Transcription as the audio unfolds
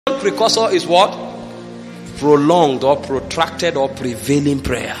Precursor is what? Prolonged or protracted or prevailing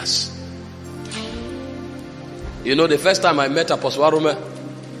prayers. You know, the first time I met Apostle Arome,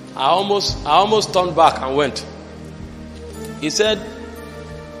 I almost turned back and went. He said,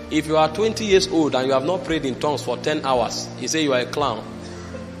 if you are 20 years old and you have not prayed in tongues for 10 hours, he said you are a clown.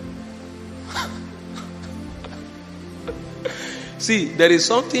 See, there is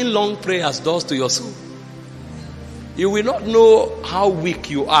something long prayers does to your soul. You will not know how weak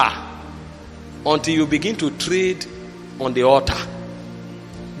you are until you begin to trade on the altar.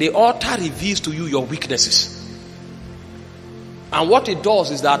 The altar reveals to you your weaknesses. And what it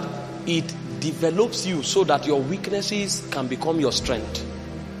does is that it develops you so that your weaknesses can become your strength.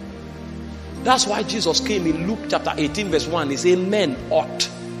 That's why Jesus came in Luke chapter 18 verse 1. He said, men ought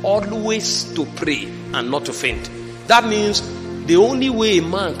always to pray and not to faint. That means the only way a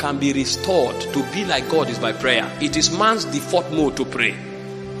man can be restored to be like God is by prayer. It is man's default mode to pray.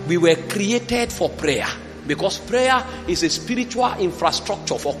 We were created for prayer because prayer is a spiritual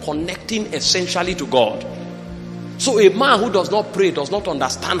infrastructure for connecting essentially to God. So a man who does not pray does not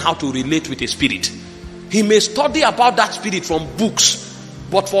understand how to relate with a spirit. He may study about that spirit from books,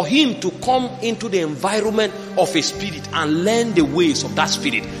 but for him to come into the environment of a spirit and learn the ways of that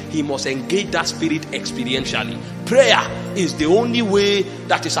spirit, he must engage that spirit experientially. Prayer is the only way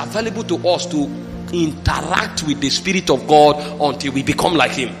that is available to us to interact with the Spirit of God until we become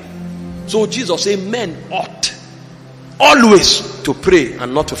like him. So Jesus said, men ought always to pray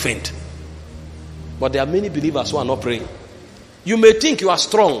and not to faint. But there are many believers who are not praying. You may think you are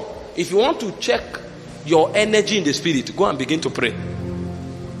strong. If you want to check your energy in the spirit, go and begin to pray.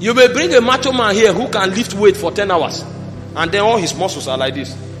 You may bring a macho man here who can lift weight for 10 hours and then all his muscles are like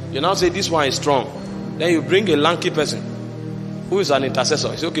this. You now say this one is strong. Then you bring a lanky person who is an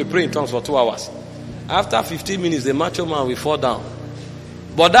intercessor. It's okay, pray in tongues for 2 hours. After 15 minutes, the macho man will fall down.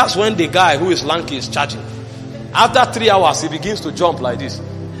 But that's when the guy who is lanky is charging. After 3 hours, he begins to jump like this.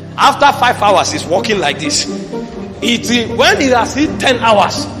 After 5 hours, he's walking like this. When he has hit 10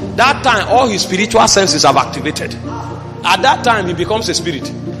 hours, that time all his spiritual senses have activated. At that time, he becomes a spirit.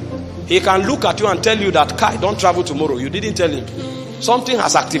 He can look at you and tell you that, Kai, don't travel tomorrow. You didn't tell him. Something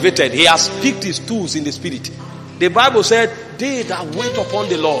has activated. He has picked his tools in the spirit. The Bible said, they that wait upon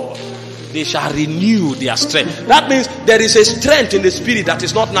the Lord, they shall renew their strength. That means there is a strength in the spirit that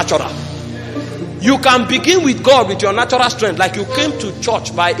is not natural. You can begin with God with your natural strength, like you came to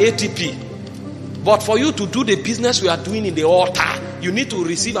church by ATP. But for you to do the business we are doing in the altar, you need to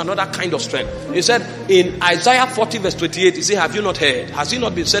receive another kind of strength. He said in Isaiah 40 verse 28, he said, have you not heard? Has it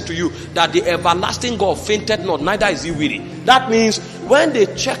not been said to you that the everlasting God fainted not, neither is he weary? That means when they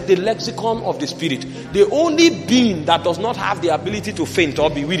check the lexicon of the spirit, the only being that does not have the ability to faint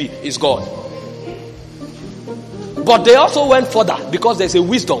or be weary is God. But they also went further because there's a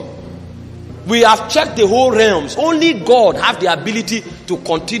wisdom. We have checked the whole realms. Only God has the ability to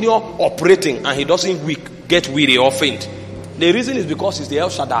continue operating and he doesn't get weary or faint. The reason is because he's the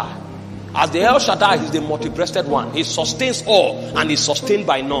El Shaddai. As the El Shaddai, he's the multi-breasted one. He sustains all and is sustained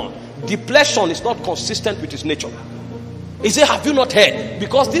by none. Depletion is not consistent with his nature. He said, have you not heard?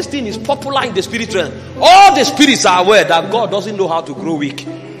 Because this thing is popular in the spirit realm. All the spirits are aware that God doesn't know how to grow weak.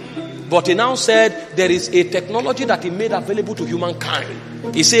 But he now said there is a technology that he made available to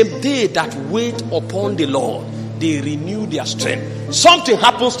humankind. He said, they that wait upon the Lord, they renew their strength. Something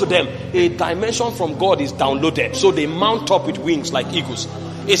happens to them. A dimension from God is downloaded. So they mount up with wings like eagles.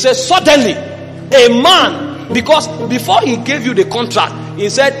 He says, suddenly, a man, because before he gave you the contract, he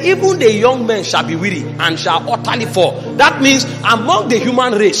said, even the young men shall be weary and shall utterly fall. That means among the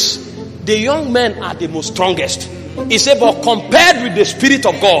human race, the young men are the most strongest. He said, but compared with the Spirit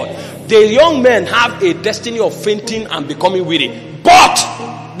of God, the young men have a destiny of fainting and becoming weary. But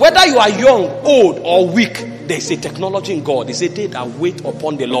whether you are young, old, or weak, there is a technology in God. He said, they that wait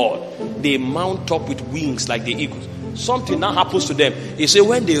upon the Lord, they mount up with wings like the eagles. Something now happens to them. He said,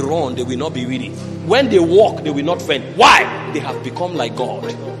 when they run, they will not be weary. When they walk, they will not faint. Why? They have become like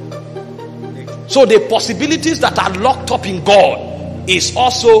God. So the possibilities that are locked up in God is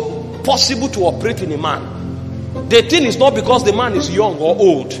also possible to operate in a man. The thing is not because the man is young or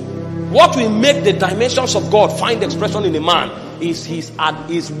old. What will make the dimensions of God find expression in a man is his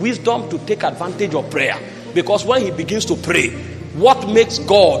wisdom to take advantage of prayer. Because when he begins to pray, what makes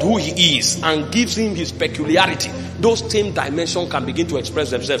God who he is and gives him his peculiarity, those same dimensions can begin to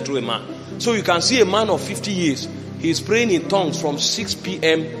express themselves through a man. So you can see a man of 50 years, he's praying in tongues from 6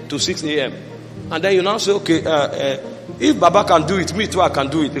 p.m. to 6 a.m. And then you now say, okay, if Baba can do it, me too I can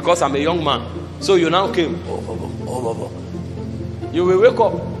do it because I'm a young man. So you now came. You will wake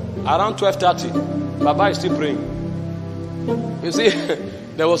up around 12:30. Baba is still praying. You see,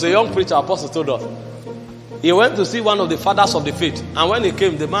 There was a young preacher, Apostle told us. He went to see one of the fathers of the faith. And when he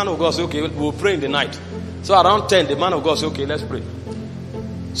came, the man of God said, okay, we'll pray in the night. So around 10, the man of God said, okay, let's pray.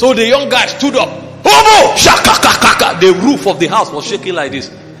 So the young guy stood up. The roof of the house was shaking like this.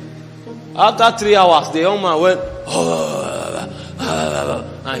 After 3 hours, the young man went,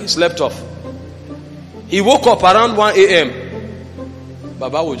 and he slept off. He woke up around 1 a.m.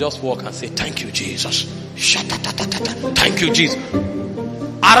 Baba would just walk and say, thank you, Jesus. Thank you, Jesus.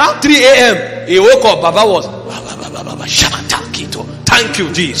 Around 3 a.m., he woke up. Baba was, thank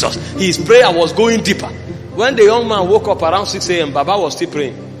you, Jesus. His prayer was going deeper. When the young man woke up around 6 a.m., Baba was still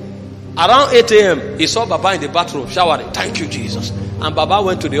praying. Around 8 a.m., he saw Baba in the bathroom showering. Thank you, Jesus. And Baba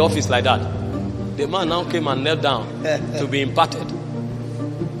went to the office like that. The man now came and knelt down to be imparted.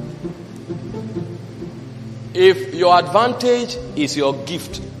 If your advantage is your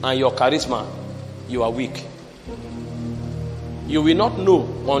gift and your charisma, you are weak. You will not know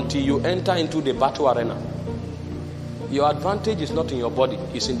until you enter into the battle arena. Your advantage is not in your body,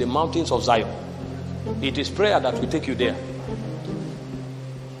 it's in the mountains of Zion. It is prayer that will take you there.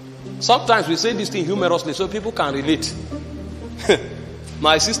 Sometimes we say this thing humorously so people can relate.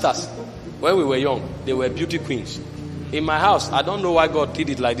 My sisters, when we were young, they were beauty queens. In my house, I don't know why God did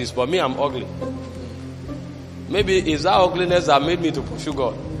it like this, but me, I'm ugly. Maybe it's that ugliness that made me to pursue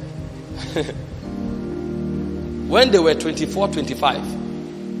God. When they were 24,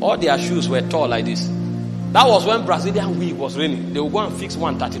 25, all their shoes were tall like this. That was when Brazilian wig was raining. They would go and fix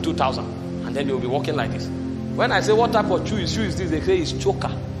one 32,000, and then they will be walking like this. When I say what type of shoe is this, they say it's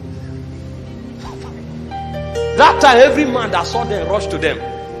choker. That time every man that saw them rushed to them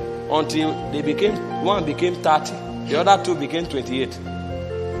until they became, one became 30, the other two became 28.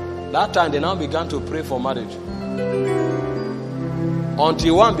 That time they now began to pray for marriage.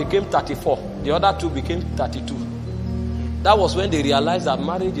 Until one became 34, the other two became 32. That was when they realized that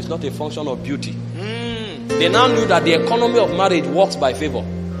marriage is not a function of beauty. They now knew that the economy of marriage works by favor.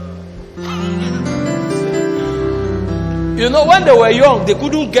 You know, when they were young, they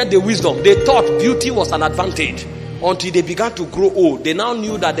couldn't get the wisdom. They thought beauty was an advantage. Until they began to grow old, they now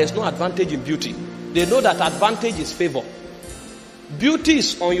knew that there's no advantage in beauty. They know that advantage is favor. Beauty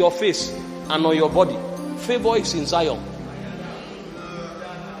is on your face and on your body. Favor is in Zion.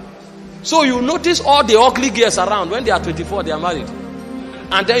 So you notice all the ugly girls around, when they are 24, they are married.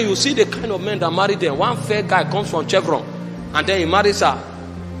 And then you see the kind of men that marry them. One fair guy comes from Chevron, and then he marries her.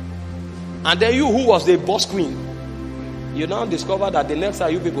 And then you, who was the boss queen, you now discover that the next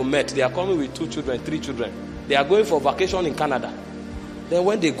time you people met, they are coming with 2 children, 3 children. They are going for vacation in Canada. Then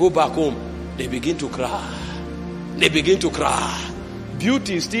when they go back home, they begin to cry. They begin to cry.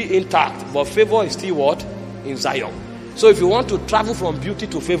 Beauty is still intact, but favor is still what? In Zion. So if you want to travel from beauty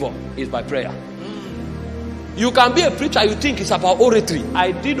to favor, it's by prayer. You can be a preacher, you think it's about oratory.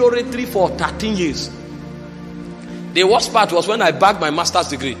 I did oratory for 13 years. The worst part was when I bagged my master's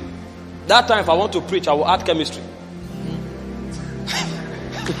degree. That time if I want to preach, I will add chemistry.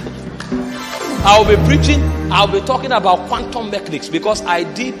 I will be preaching, I will be talking about quantum mechanics because I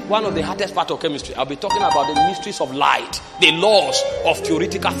did one of the hardest part of chemistry. I'll be talking about the mysteries of light, the laws of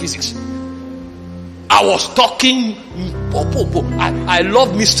theoretical physics. I was talking, I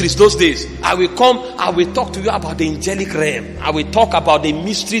love mysteries those days. I will talk to you about the angelic realm. I will talk about the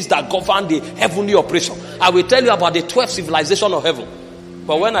mysteries that govern the heavenly operation. I will tell you about the 12th civilization of heaven.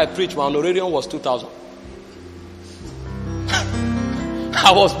 But when I preached, my honorarium was 2,000.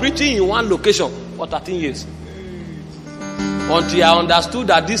 I was preaching in one location for 13 years. Until I understood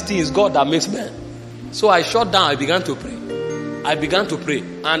that this thing is God that makes men. So I shut down, I began to pray.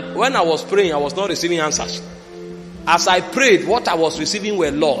 And when I was praying, I was not receiving answers. As I prayed, what I was receiving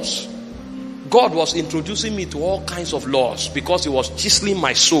were laws. God was introducing me to all kinds of laws because he was chiseling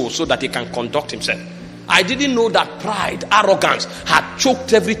my soul so that he can conduct himself. I didn't know that pride, arrogance had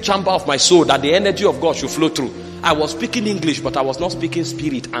choked every chamber of my soul, that the energy of God should flow through. I was speaking English, but I was not speaking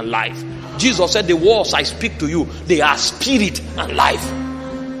spirit and life. Jesus said, the words I speak to you, they are spirit and life.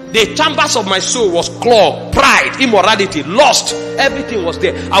 The chambers of my soul was clogged. Pride, immorality, lust, everything was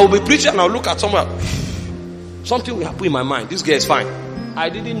there. I will be preaching and I'll look at somewhere. Something will happen in my mind. This guy is fine. I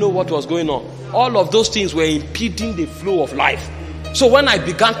didn't know what was going on. All of those things were impeding the flow of life. So when I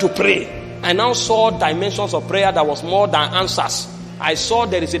began to pray, I now saw dimensions of prayer that was more than answers. I saw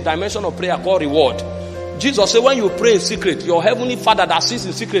there is a dimension of prayer called reward. Jesus said when you pray in secret, your heavenly Father that sits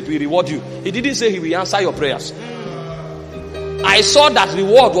in secret will reward you. He didn't say he will answer your prayers. I saw that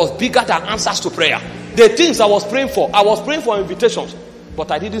reward was bigger than answers to prayer. The things I was praying for invitations,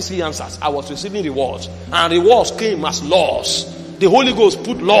 but I didn't see answers. I was receiving rewards, and rewards came as laws. The Holy Ghost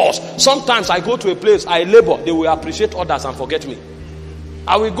put laws. Sometimes I go to a place, I labor, they will appreciate others and forget me.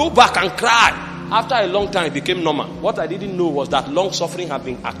 I will go back and cry. After a long time, it became normal. What I didn't know was that long suffering had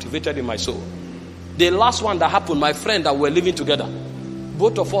been activated in my soul. The last one that happened, my friend that we were living together,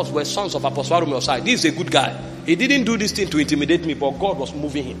 both of us were sons of Apostle Orokpo. This is a good guy. He didn't do this thing to intimidate me, but God was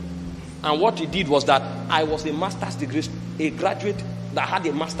moving him. And what he did was that I was a master's degree, a graduate that had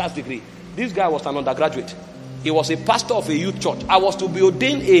a master's degree. This guy was an undergraduate. He was a pastor of a youth church. I was to be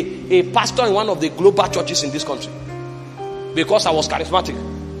ordained a pastor in one of the global churches in this country because I was charismatic.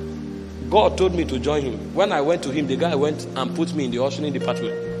 God told me to join him. When I went to him, the guy went and put me in the ushering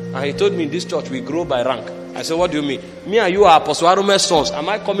department. And he told me, in this church we grow by rank. I said, what do you mean? Me and you are Apostle Orokpo's sons. Am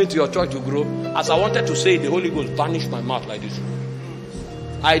I coming to your church to grow? As I wanted to say, the Holy Ghost vanished my mouth like this.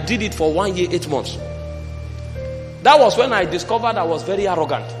 I did it for 1 year, 8 months. That was when I discovered I was very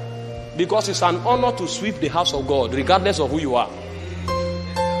arrogant. Because it's an honor to sweep the house of God, regardless of who you are.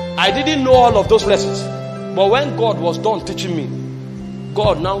 I didn't know all of those lessons. But when God was done teaching me,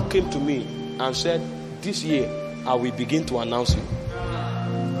 God now came to me and said, this year I will begin to announce you.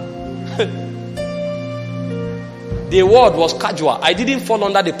 The word was casual. I didn't fall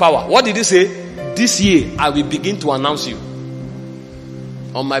under the power. What did he say? This year I will begin to announce you.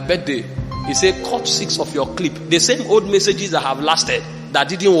 On my birthday, he said, cut 6 of your clip. The same old messages that have lasted, that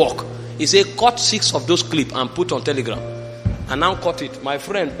didn't work. He said, cut 6 of those clips and put on Telegram. And now cut it. My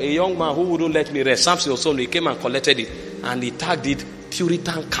friend, a young man who wouldn't let me rest, Samson Osono, he came and collected it. And he tagged it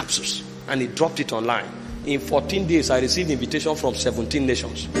Puritan capsules. And he dropped it online. In 14 days, I received invitation from 17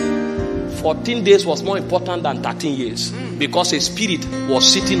 nations. 14 days was more important than 13 years. Because a spirit was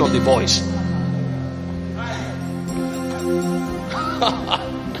sitting on the voice.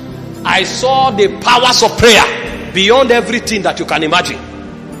 I saw the powers of prayer beyond everything that you can imagine.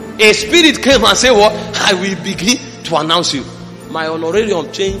 A spirit came and said, what? I will begin to announce you. My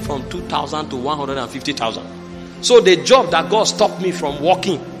honorarium changed from 2,000 to 150,000. So the job that God stopped me from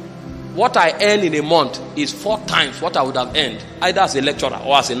working, what I earn in a month is 4 times what I would have earned, either as a lecturer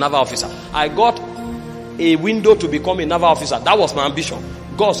or as a naval officer. I got a window to become a naval officer. That was my ambition.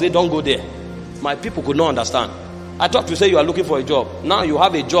 God said, don't go there. My people could not understand. I thought you say you are looking for a job. Now you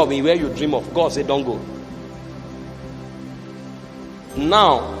have a job in where you dream of. God said, don't go.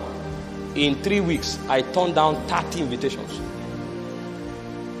 Now, in 3 weeks, I turned down 30 invitations.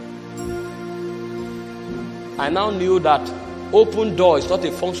 I now knew that open door is not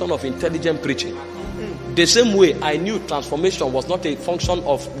a function of intelligent preaching. The same way I knew transformation was not a function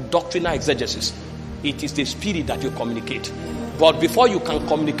of doctrinal exegesis. It is the spirit that you communicate. But before you can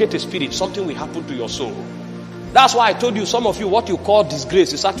communicate a spirit, something will happen to your soul. That's why I told you, some of you, what you call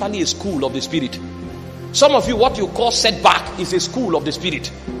disgrace is actually a school of the spirit. Some of you, what you call setback is a school of the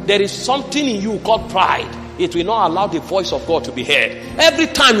spirit. There is something in you called pride. It will not allow the voice of God to be heard. Every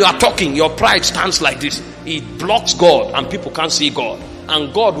time you are talking, your pride stands like this. It blocks God and people can't see God.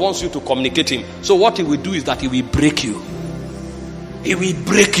 And God wants you to communicate him. So what he will do is that he will break you. He will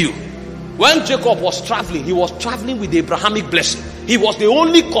break you. When Jacob was traveling, he was traveling with the Abrahamic blessing. He was the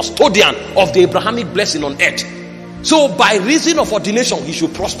only custodian of the Abrahamic blessing on earth. So by reason of ordination, he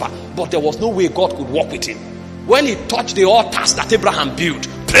should prosper. But there was no way God could walk with him. When he touched the altars that Abraham built,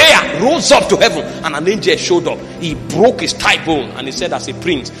 prayer rose up to heaven and an angel showed up. He broke his thigh bone and he said, as a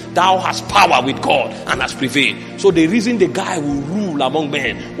prince, thou hast power with God and hast prevailed. So the reason the guy will rule among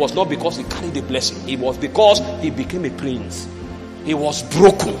men was not because he carried the blessing. It was because he became a prince. He was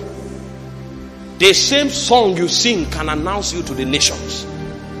broken. The same song you sing can announce you to the nations.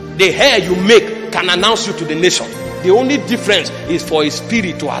 The hair you make can announce you to the nation. The only difference is for a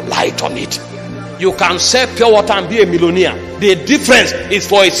spirit to alight on it. You can sell pure water and be a millionaire. The difference is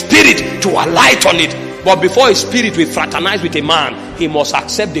for a spirit to alight on it. But before a spirit will fraternize with a man, he must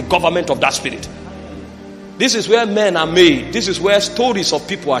accept the government of that spirit. This is where men are made. This is where stories of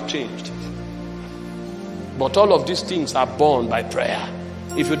people are changed. But all of these things are born by prayer.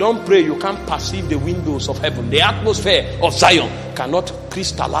 If you don't pray, you can't perceive the windows of heaven. The atmosphere of Zion cannot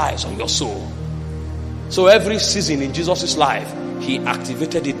crystallize on your soul. So every season in Jesus' life, he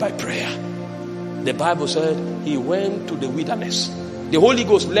activated it by prayer. The Bible said he went to the wilderness. The Holy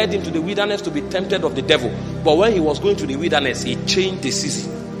Ghost led him to the wilderness to be tempted of the devil. But when he was going to the wilderness, he changed the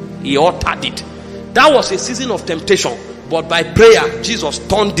season. He altered it. That was a season of temptation. But by prayer, Jesus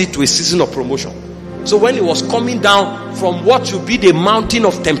turned it to a season of promotion. So when he was coming down from what should be the mountain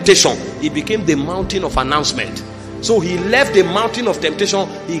of temptation, it became the mountain of announcement. So he left the mountain of temptation.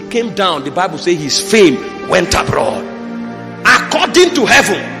 He came down. The Bible says his fame went abroad. According to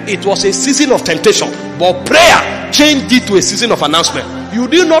heaven, it was a season of temptation, but prayer changed it to a season of announcement. You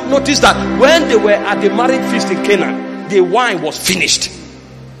did not notice that when they were at the marriage feast in Canaan, the wine was finished.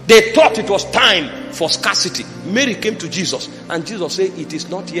 They thought it was time for scarcity. Mary came to Jesus, and Jesus said, it is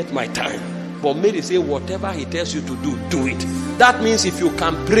not yet my time. But Mary said, whatever he tells you to do, do it. That means if you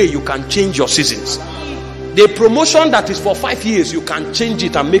can pray, you can change your seasons. The promotion that is for 5 years, you can change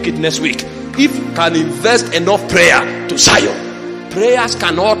it and make it next week. If you can invest enough prayer to Zion. Prayers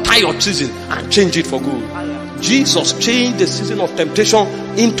can alter your season and change it for good. Jesus changed the season of temptation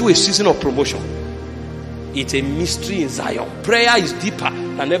into a season of promotion. It's a mystery in Zion. Prayer is deeper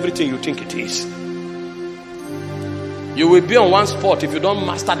than everything you think it is. You will be on one spot if you don't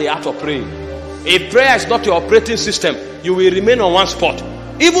master the art of praying. If prayer is not your operating system, you will remain on one spot.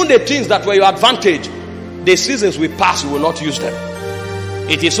 Even the things that were your advantage, the seasons will pass, you will not use them.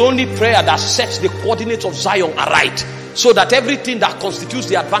 It is only prayer that sets the coordinates of Zion aright, so that everything that constitutes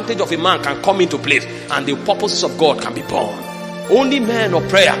the advantage of a man can come into place and the purposes of God can be born. Only men of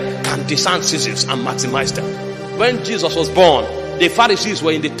prayer can discern seasons and maximize them. When Jesus was born, the Pharisees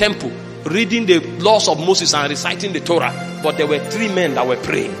were in the temple reading the laws of Moses and reciting the Torah, but there were 3 men that were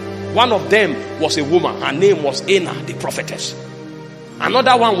praying. One of them was a woman. Her name was Anna, the prophetess.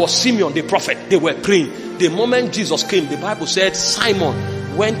 Another one was Simeon, the prophet. They were praying. The moment Jesus came, the Bible said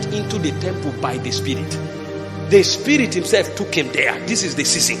Simon went into the temple by the Spirit. The Spirit himself took him there. This is the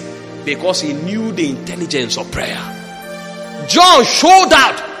season, because he knew the intelligence of prayer. John showed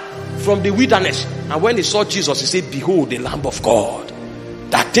out from the wilderness, and when he saw Jesus, he said, behold, the Lamb of God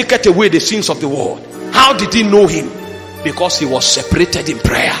that taketh away the sins of the world. How did he know him? Because he was separated in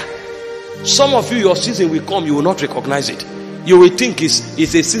prayer. Some of you, your season will come, you will not recognize it. You will think it's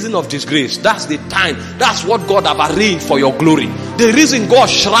a season of disgrace. That's the time. That's what God have arranged for your glory. The reason God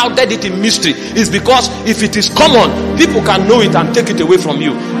shrouded it in mystery is because if it is common, people can know it and take it away from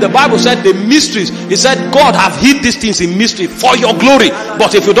you. The Bible said the mysteries, he said God have hid these things in mystery for your glory.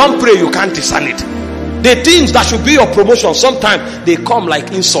 But if you don't pray, you can't discern it. The things that should be your promotion, sometimes they come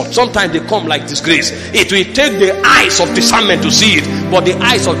like insult, sometimes they come like disgrace. It will take the eyes of discernment to see it, but the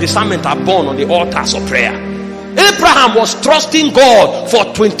eyes of discernment are born on the altars of prayer. Abraham was trusting God for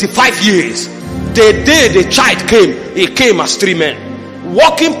 25 years. The day the child came, he came as 3 men.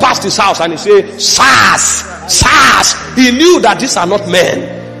 Walking past his house, and he said, "Sirs, sirs." He knew that these are not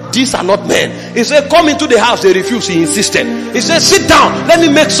men. These are not men. He said, "Come into the house." They refused. He insisted. He said, "Sit down, let me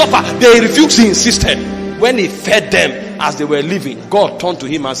make supper." They refused. He insisted. When he fed them as they were leaving, God turned to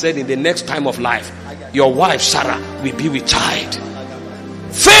him and said, in the next time of life, your wife Sarah will be with child.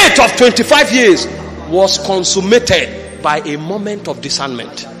 Faith of 25 years was consummated by a moment of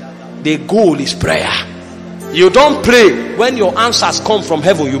discernment. The goal is prayer. You don't pray. When your answers come from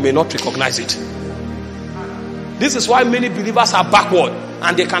heaven, you may not recognize it. This is why many believers are backward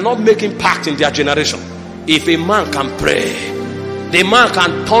and they cannot make impact in their generation. If a man can pray, the man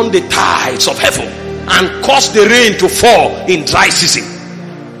can turn the tides of heaven and cause the rain to fall in dry season.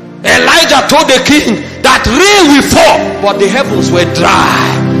 Elijah told the king that rain will fall, but the heavens were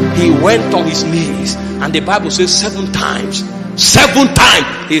dry. He went on his knees, and the Bible says 7 times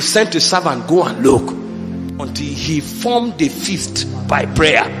he sent his servant, go and look, until he formed the feast by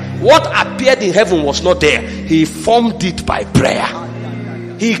prayer. What appeared in heaven was not there. He formed it by prayer.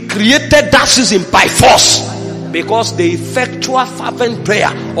 He created that season by force, because the effectual fervent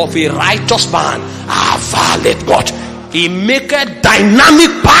prayer of a righteous man availeth much. He maketh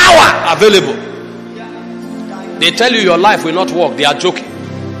dynamic power available. They tell you your life will not work. They are joking.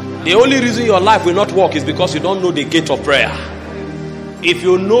 The only reason your life will not work is because you don't know the gate of prayer. If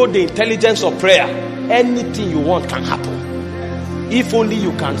you know the intelligence of prayer, anything you want can happen. If only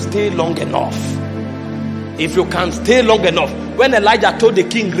you can stay long enough. If you can stay long enough. When Elijah told the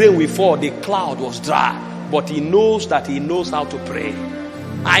king rain will fall, the cloud was dry. But he knows that he knows how to pray.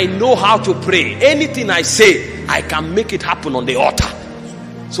 I know how to pray. Anything I say, I can make it happen on the altar.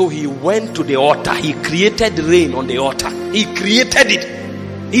 So he went to the altar. He created rain on the altar. He created it.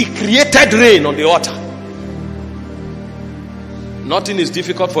 He created rain on the altar. Nothing is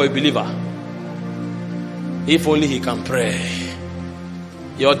difficult for a believer, if only he can pray.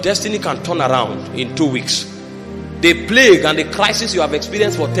 Your destiny can turn around in 2 weeks. The plague and the crisis you have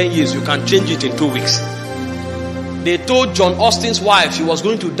experienced for 10 years, you can change it in 2 weeks. They told John Austin's wife she was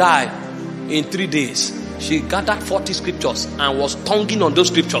going to die in 3 days. She gathered 40 scriptures and was tonguing on those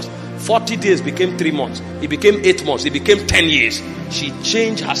scriptures. 40 days became 3 months. It became 8 months. It became 10 years. She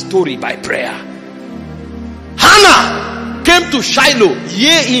changed her story by prayer. Hannah came to Shiloh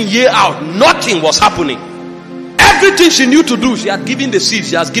year in, year out. Nothing was happening. Everything she knew to do, she had given the seeds,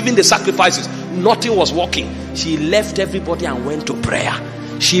 she has given the sacrifices. Nothing was working. She left everybody and went to prayer.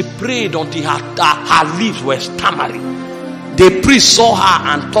 She prayed until her lips were stammering. The priest saw her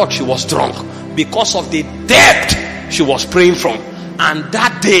and thought she was drunk because of the depth she was praying from. And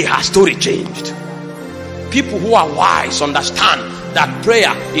that day her story changed. People who are wise understand that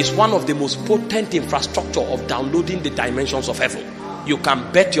prayer is one of the most potent infrastructure of downloading the dimensions of heaven. You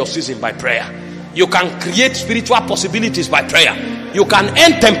can bet your season by prayer. You can create spiritual possibilities by prayer. You can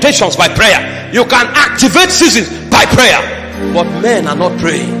end temptations by prayer. You can activate seasons by prayer. But men are not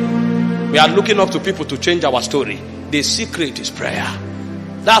praying. We are looking up to people to change our story. The secret is prayer.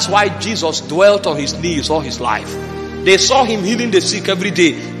 That's why Jesus dwelt on his knees all his life. They saw him healing the sick every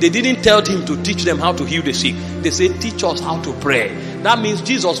day. They didn't tell him to teach them how to heal the sick. They said, teach us how to pray. That means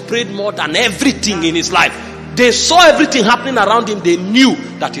Jesus prayed more than everything in his life. They saw everything happening around him. They knew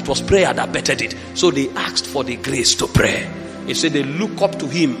that it was prayer that bettered it. So they asked for the grace to pray. He said they looked up to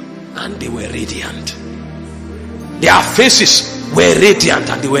him and they were radiant. Their faces were radiant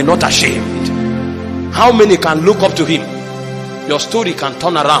and they were not ashamed. How many can look up to him? Your story can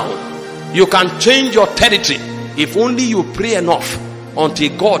turn around. You can change your territory if only you pray enough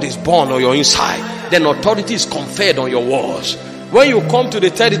until God is born on your inside. Then authority is conferred on your walls. When you come to the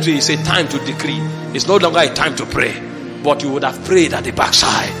territory, it's a time to decree. It's no longer a time to pray. But you would have prayed at the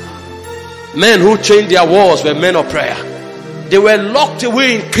backside. Men who changed their walls were men of prayer. They were locked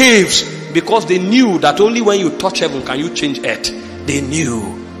away in caves because they knew that only when you touch heaven can you change earth. They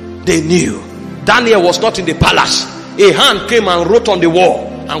knew. They knew. Daniel was not in the palace. A hand came and wrote on the wall.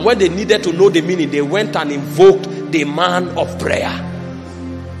 And when they needed to know the meaning, they went and invoked the man of prayer.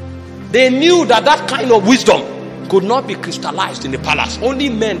 They knew that that kind of wisdom could not be crystallized in the palace. Only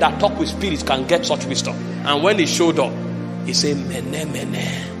men that talk with spirits can get such wisdom. And when he showed up, he said, Mene,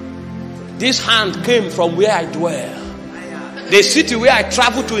 mene. This hand came from where I dwell. The city where I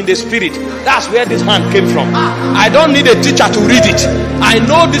travel to in the spirit, that's where this hand came from. I don't need a teacher to read it. I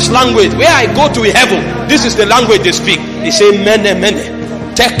know this language. Where I go to in heaven, this is the language they speak. He said, Mene,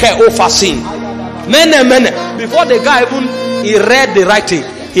 mene. Take care of sin. Mene, mene. Before the guy even he read the writing,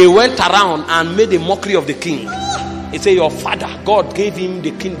 he went around and made a mockery of the king. He said, your father, God gave him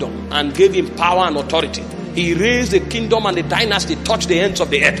the kingdom and gave him power and authority. He raised the kingdom and the dynasty touched the ends of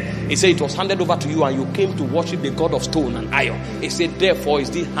the earth. He said it was handed over to you and you came to worship the God of stone and iron. He said, therefore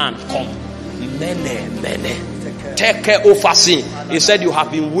is the hand come. Mene, mene. Take care of sin. He said, you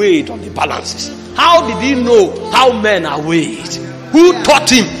have been weighed on the balances. How did he know how men are weighed? Who taught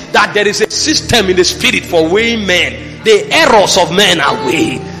him that there is a system in the spirit for weighing men? The errors of men are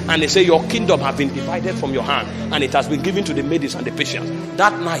weighed. And they say your kingdom has been divided from your hand and it has been given to the maidens and the patients.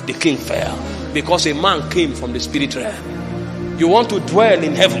 That night the king fell because a man came from the spirit realm. You want to dwell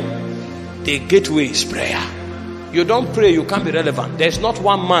in heaven, the gateway is prayer. You don't pray, you can't be relevant. There's not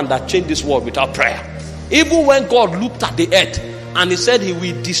one man that changed this world without prayer. Even when God looked at the earth and he said he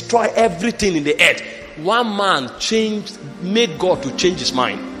will destroy everything in the earth, one man made God to change his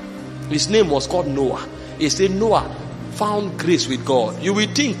mind. His name was called Noah. He said Noah found grace with God. You will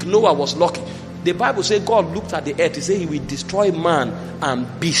think Noah was lucky. The Bible says God looked at the earth. He said he will destroy man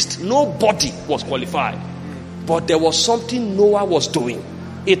and beast. Nobody was qualified. But there was something Noah was doing.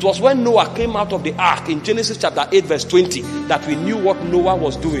 It was when Noah came out of the ark in Genesis chapter 8 verse 20 that we knew what Noah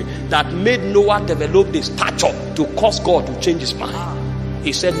was doing. That made Noah develop the stature to cause God to change his mind.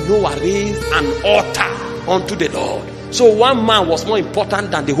 He said Noah raised an altar unto the Lord. So one man was more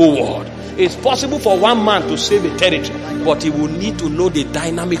important than the whole world. It's possible for one man to save a territory, but he will need to know the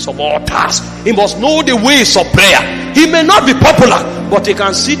dynamics of altars. He must know the ways of prayer. He may not be popular, but he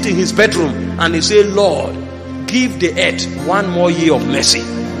can sit in his bedroom and he say, Lord, give the earth one more year of mercy.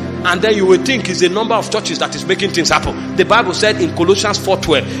 And then you will think it's the number of churches that is making things happen. The Bible said in Colossians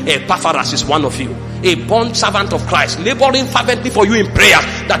 4:12, Epaphras is one of you, a bond servant of Christ, laboring fervently for you in prayer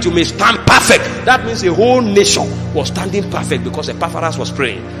that you may stand perfect. That means the whole nation was standing perfect because Epaphras was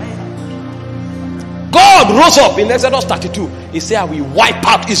praying. God rose up in Exodus 32. He said, I will wipe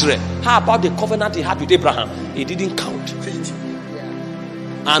out Israel. How about the covenant he had with Abraham? It didn't count.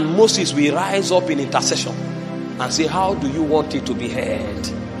 And Moses will rise up in intercession and say, how do you want it to be heard?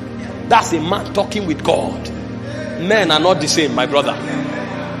 That's a man talking with God. Men are not the same, my brother.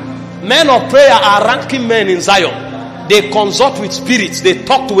 Men of prayer are ranking men in Zion. They consult with spirits, they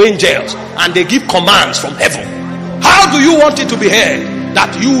talk to angels, and they give commands from heaven. How do you want it to be heard?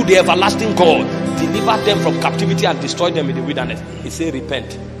 That you, the everlasting God, deliver them from captivity and destroy them in the wilderness. He said,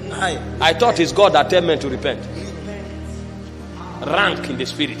 repent. I thought it's God that tell men to repent. Rank in the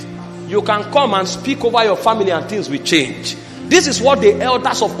spirit. You can come and speak over your family and things will change. This is what the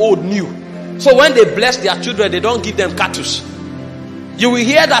elders of old knew. So when they bless their children, they don't give them cattle. You will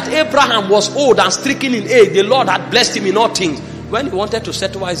hear that Abraham was old and stricken in age. The Lord had blessed him in all things. When he wanted to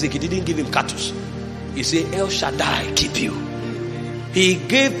settle Isaac, he didn't give him cattle. He said, El Shaddai keep you.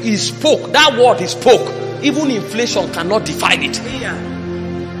 He spoke. That word he spoke, even inflation cannot define it.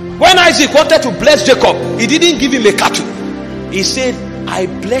 When Isaac wanted to bless Jacob, he didn't give him a cattle. He said, I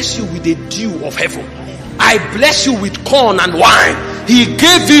bless you with the dew of heaven. I bless you with corn and wine. He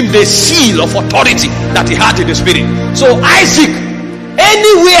gave him the seal of authority that he had in the spirit. So Isaac,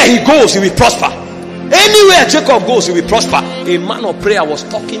 anywhere he goes, he will prosper. Anywhere Jacob goes, he will prosper. A man of prayer was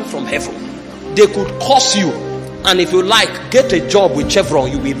talking from heaven. They could curse you, and if you like, get a job with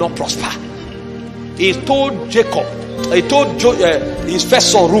Chevron, you will not prosper. He told Jacob, he told his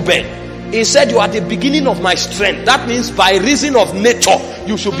first son Reuben, he said, you are the beginning of my strength. That means by reason of nature,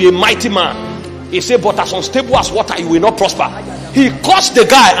 you should be a mighty man. He said, but as unstable as water, you will not prosper. He cursed the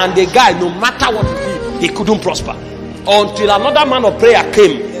guy, and the guy, no matter what he did, he couldn't prosper. Until another man of prayer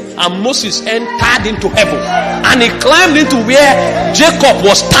came, and Moses entered into heaven, and he climbed into where Jacob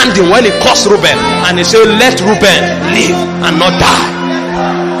was standing when he cursed Reuben, and he said, let Reuben live and not die.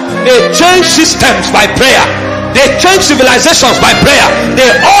 They change systems by prayer. They change civilizations by prayer. They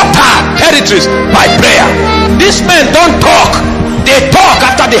alter territories by prayer. These men don't talk. They talk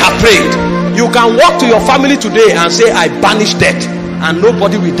after they have prayed. You can walk to your family today and say, I banish death, and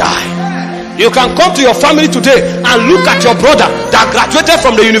nobody will die. You can come to your family today and look at your brother that graduated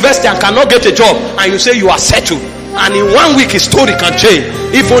from the university and cannot get a job, and you say you are settled, and in 1 week his story can change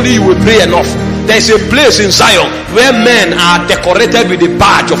if only you will pray enough. There is a place in Zion where men are decorated with the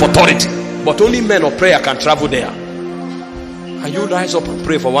badge of authority, but only men of prayer can travel there. Can you rise up and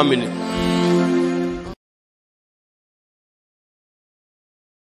pray for 1 minute?